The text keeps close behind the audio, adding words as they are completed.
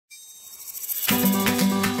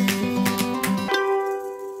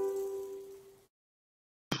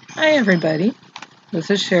Hi everybody,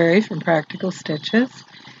 this is Sherry from Practical Stitches,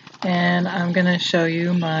 and I'm going to show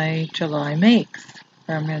you my July makes,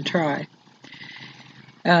 or I'm going to try.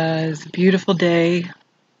 It's a beautiful day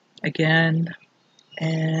again,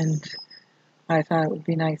 and I thought it would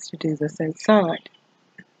be nice to do this outside.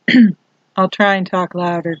 I'll try and talk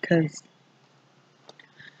louder because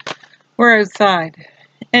we're outside.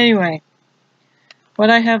 Anyway,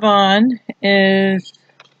 what I have on is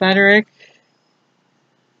Butterick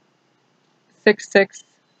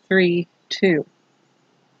 6632,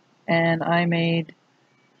 and I made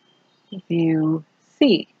view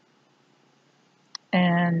C,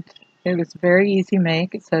 and it was a very easy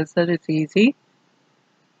make. It says that it's easy,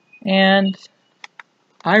 and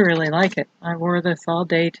I really like it. I wore this all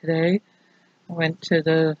day today. I went to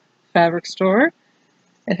the fabric store.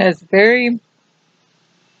 It has very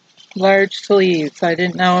large sleeves. I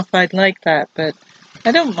didn't know if I'd like that, but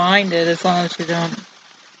I don't mind it as long as you don't.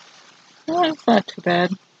 Well, it's not too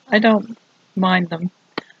bad. I don't mind them.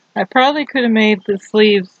 I probably could have made the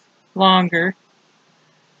sleeves longer,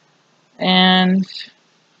 and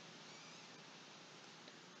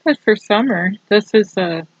but for summer, this is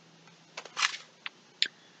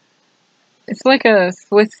it's like a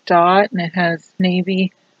Swiss dot, and it has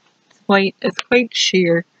navy. It's quite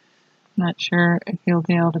sheer. I'm not sure if you'll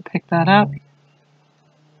be able to pick that up.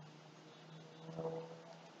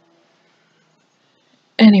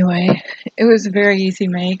 Anyway, it was a very easy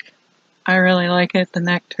make. I really like it. The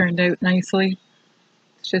neck turned out nicely.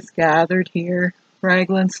 It's just gathered here.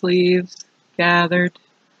 Raglan sleeves, gathered,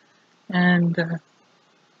 and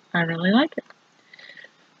I really like it.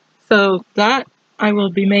 So that I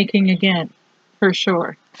will be making again, for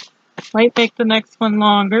sure. Might make the next one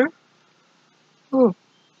longer. Oh,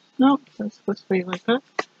 no, that's supposed to be like that.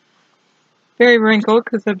 Very wrinkled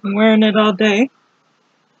because I've been wearing it all day.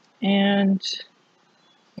 And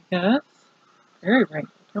I guess very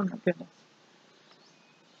wrinkled. Oh my goodness.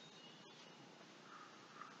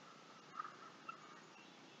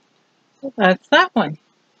 So that's that one.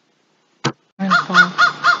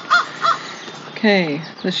 Okay,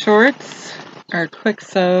 the shorts are Kwik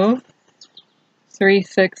Sew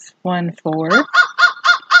 3614,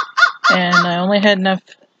 and I only had enough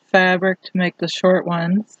fabric to make the short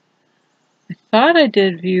ones. I thought I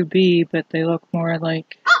did view B, but they look more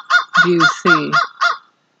like view C.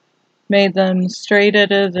 Made them straight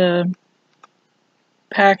out of the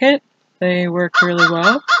packet. They worked really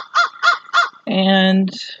well,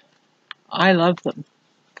 and I love them.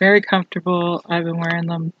 Very comfortable. I've been wearing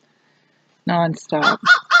them non-stop.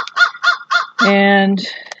 And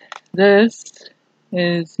this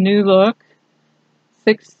is New Look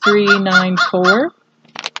 6394.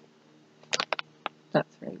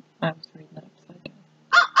 That's right. I was reading that upside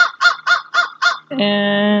down.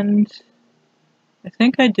 And I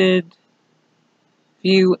think I did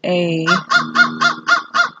view A.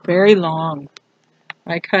 Very long.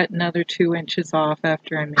 I cut another 2 inches off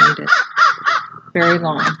after I made it. Very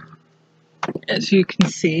long. As you can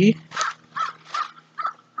see,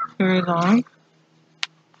 very long. It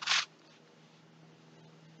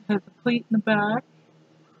has a pleat in the back.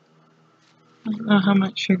 I don't know how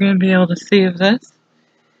much you're going to be able to see of this.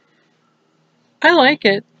 I like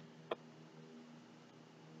it.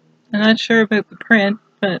 I'm not sure about the print,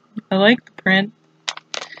 but I like the print.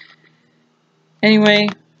 Anyway,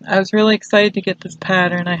 I was really excited to get this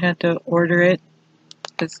pattern. I had to order it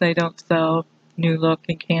because they don't sell New Look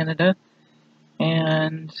in Canada.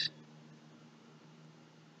 And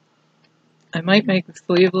I might make a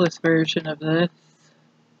sleeveless version of this.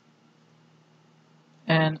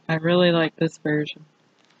 And I really like this version.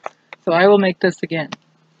 So I will make this again.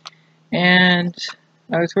 And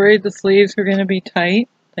I was worried the sleeves were going to be tight.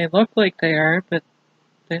 They look like they are, but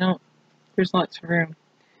they don't. There's lots of room.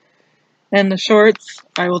 And the shorts,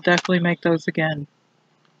 I will definitely make those again.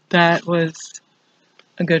 That was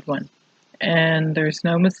a good one. And there's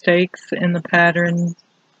no mistakes in the pattern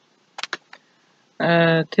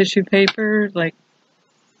tissue paper. Like,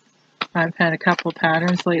 I've had a couple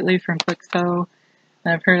patterns lately from Kwik Sew,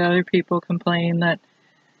 and I've heard other people complain that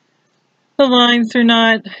the lines are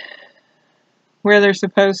not where they're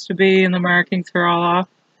supposed to be and the markings are all off.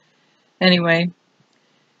 Anyway,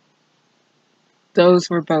 those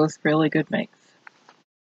were both really good makes.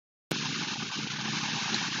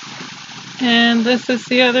 And this is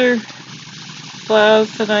the other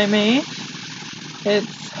blouse that I made. It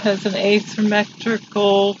has an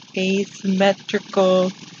asymmetrical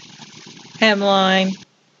hemline,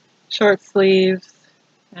 short sleeves,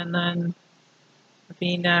 and then a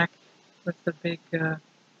V-neck with the big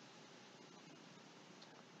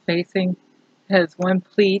facing. It has one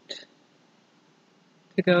pleat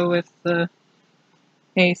to go with the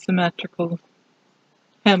asymmetrical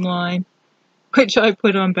hemline, which I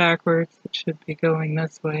put on backwards. It should be going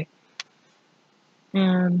this way.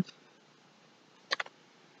 And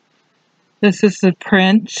this is the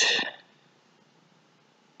print.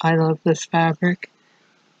 I love this fabric.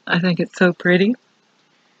 I think it's so pretty.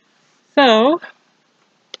 So,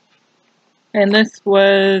 and this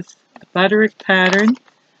was a Butterick pattern,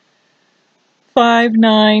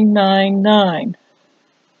 5999.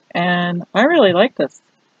 And I really like this.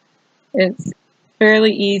 It's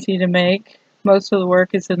fairly easy to make. Most of the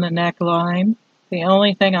work is in the neckline. The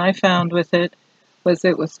only thing I found with it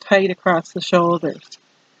was tight across the shoulders.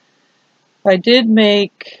 I did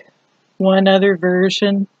make one other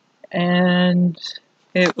version, and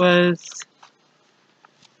it was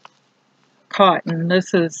cotton.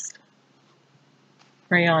 This is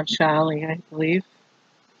rayon challis, I believe.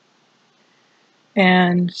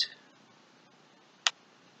 And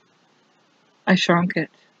I shrunk it.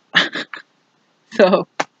 So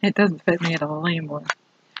it doesn't fit me at all anymore.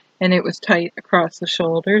 And it was tight across the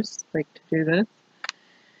shoulders, like to do this.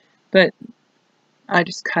 But I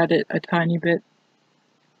just cut it a tiny bit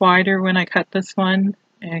wider when I cut this one,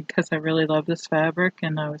 and because I really love this fabric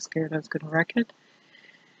and I was scared I was going to wreck it.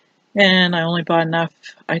 And I only bought enough.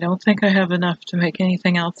 I don't think I have enough to make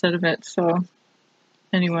anything else out of it. So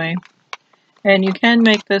anyway, and you can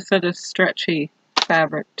make this out of stretchy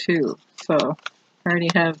fabric too. So I already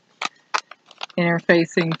have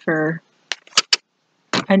interfacing for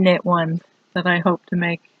a knit one that I hope to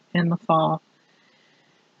make in the fall.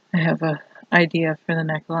 I have an idea for the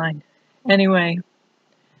neckline. Anyway,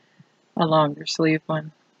 a longer sleeve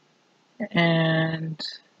one. And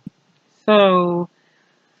so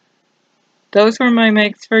those were my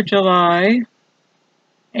makes for July.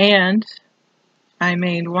 And I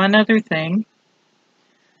made one other thing.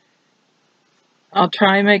 I'll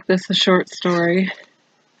try and make this a short story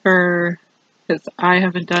because I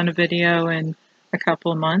haven't done a video in a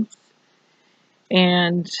couple of months.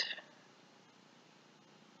 And,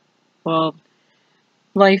 well,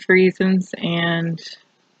 life reasons, and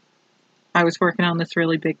I was working on this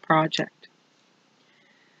really big project.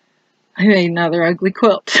 I made another ugly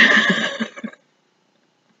quilt.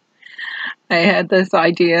 I had this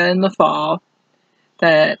idea in the fall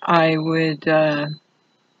that I would,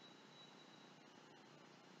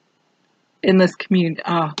 in this community,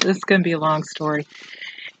 this is going to be a long story.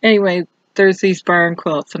 Anyway, there's these barn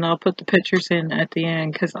quilts, and I'll put the pictures in at the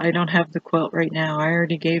end because I don't have the quilt right now. I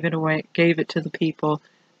already gave it away, gave it to the people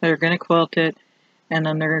that are going to quilt it, and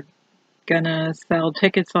then they're going to sell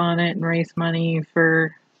tickets on it and raise money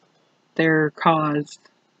for their cause.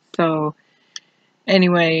 So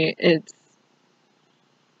anyway,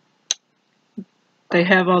 they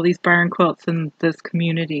have all these barn quilts in this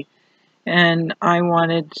community, and I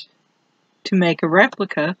wanted to make a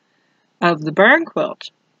replica of the barn quilt.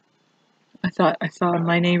 I thought I saw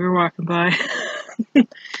my neighbor walking by.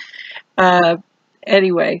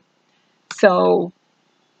 Anyway, so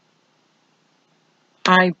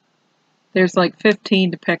there's like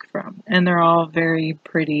 15 to pick from, and they're all very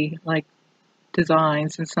pretty, like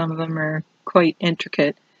designs, and some of them are quite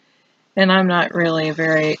intricate. And I'm not really a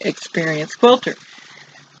very experienced quilter.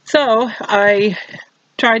 So I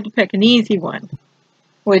tried to pick an easy one,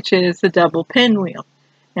 which is the double pinwheel.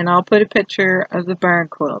 And I'll put a picture of the barn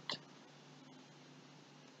quilt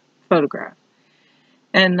photograph.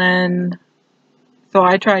 And then, so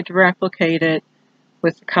I tried to replicate it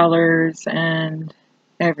with the colors and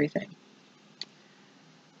everything.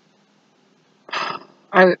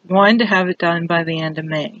 I wanted to have it done by the end of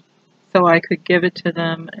May, so I could give it to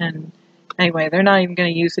them. And anyway, they're not even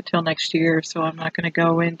going to use it till next year, so I'm not going to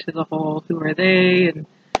go into the whole who are they, and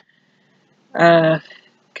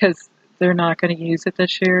because they're not going to use it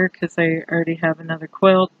this year because they already have another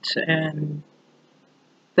quilt, and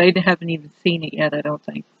they haven't even seen it yet, I don't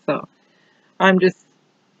think. So I'm going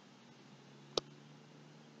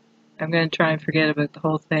to try and forget about the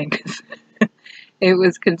whole thing because it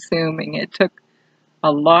was consuming. It took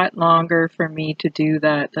a lot longer for me to do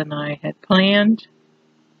that than I had planned.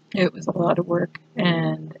 It was a lot of work,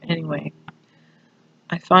 and anyway,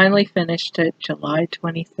 I finally finished it July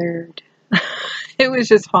 23rd. It was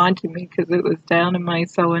just haunting me because it was down in my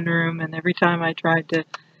sewing room, and every time I tried to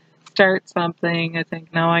start something, I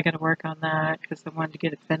think, no, I got to work on that because I wanted to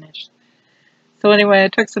get it finished. So anyway, I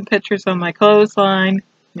took some pictures on my clothesline,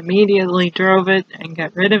 immediately drove it and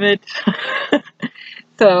got rid of it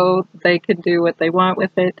so they could do what they want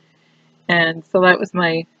with it. And so that was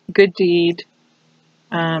my good deed.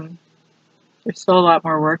 There's still a lot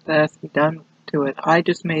more work that has to be done to it. I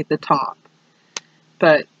just made the top.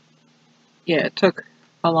 But yeah, it took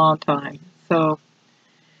a long time. So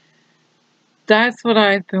that's what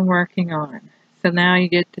I've been working on. So now you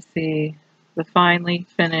get to see the finally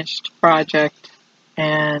finished project,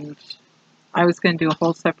 and I was going to do a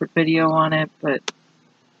whole separate video on it, but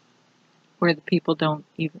where the people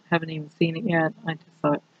haven't even seen it yet, I just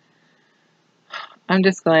thought, I'm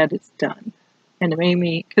just glad it's done. And it made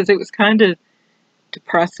me, because it was kind of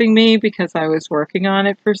depressing me because I was working on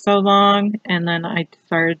it for so long, and then I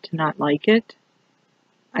started to not like it.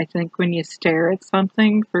 I think when you stare at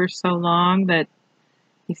something for so long that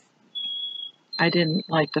I didn't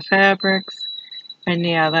like the fabrics, and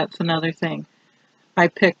yeah, that's another thing. I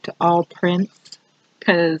picked all prints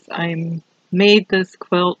because I made this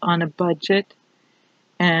quilt on a budget,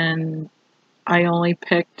 and I only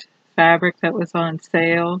picked fabric that was on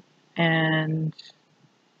sale, and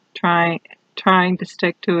trying to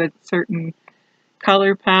stick to a certain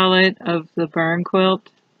color palette of the burn quilt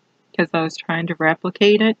because I was trying to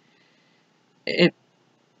replicate it.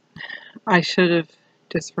 I should have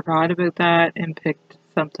just forgot about that and picked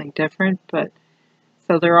something different, but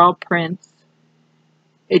so they're all prints.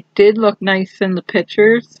 It did look nice in the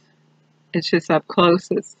pictures. It's just up close,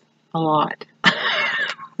 it's a lot.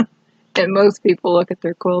 And most people look at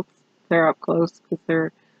their quilts, they're up close because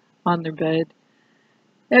they're on their bed.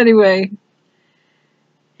 Anyway,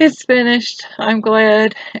 it's finished. I'm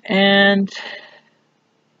glad, and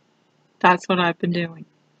that's what I've been doing.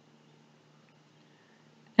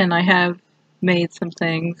 And I have made some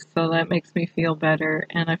things, so that makes me feel better.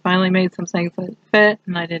 And I finally made some things that fit,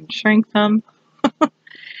 and I didn't shrink them,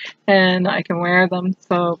 and I can wear them.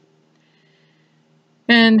 So,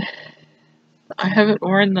 and I haven't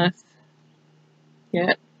worn this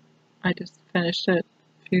yet. I just finished it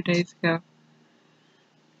a few days ago.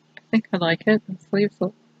 I think I like it. The sleeves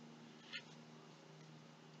look.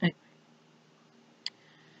 Anyway.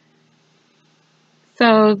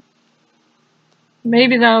 So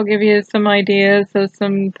maybe that'll give you some ideas of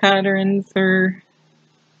some patterns or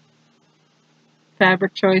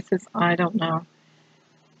fabric choices. I don't know.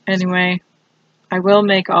 Anyway, I will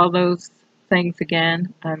make all those things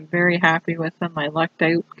again. I'm very happy with them. I lucked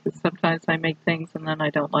out because sometimes I make things and then I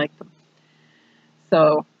don't like them.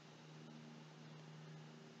 So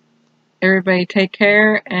everybody take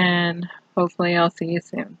care, and hopefully I'll see you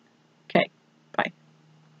soon.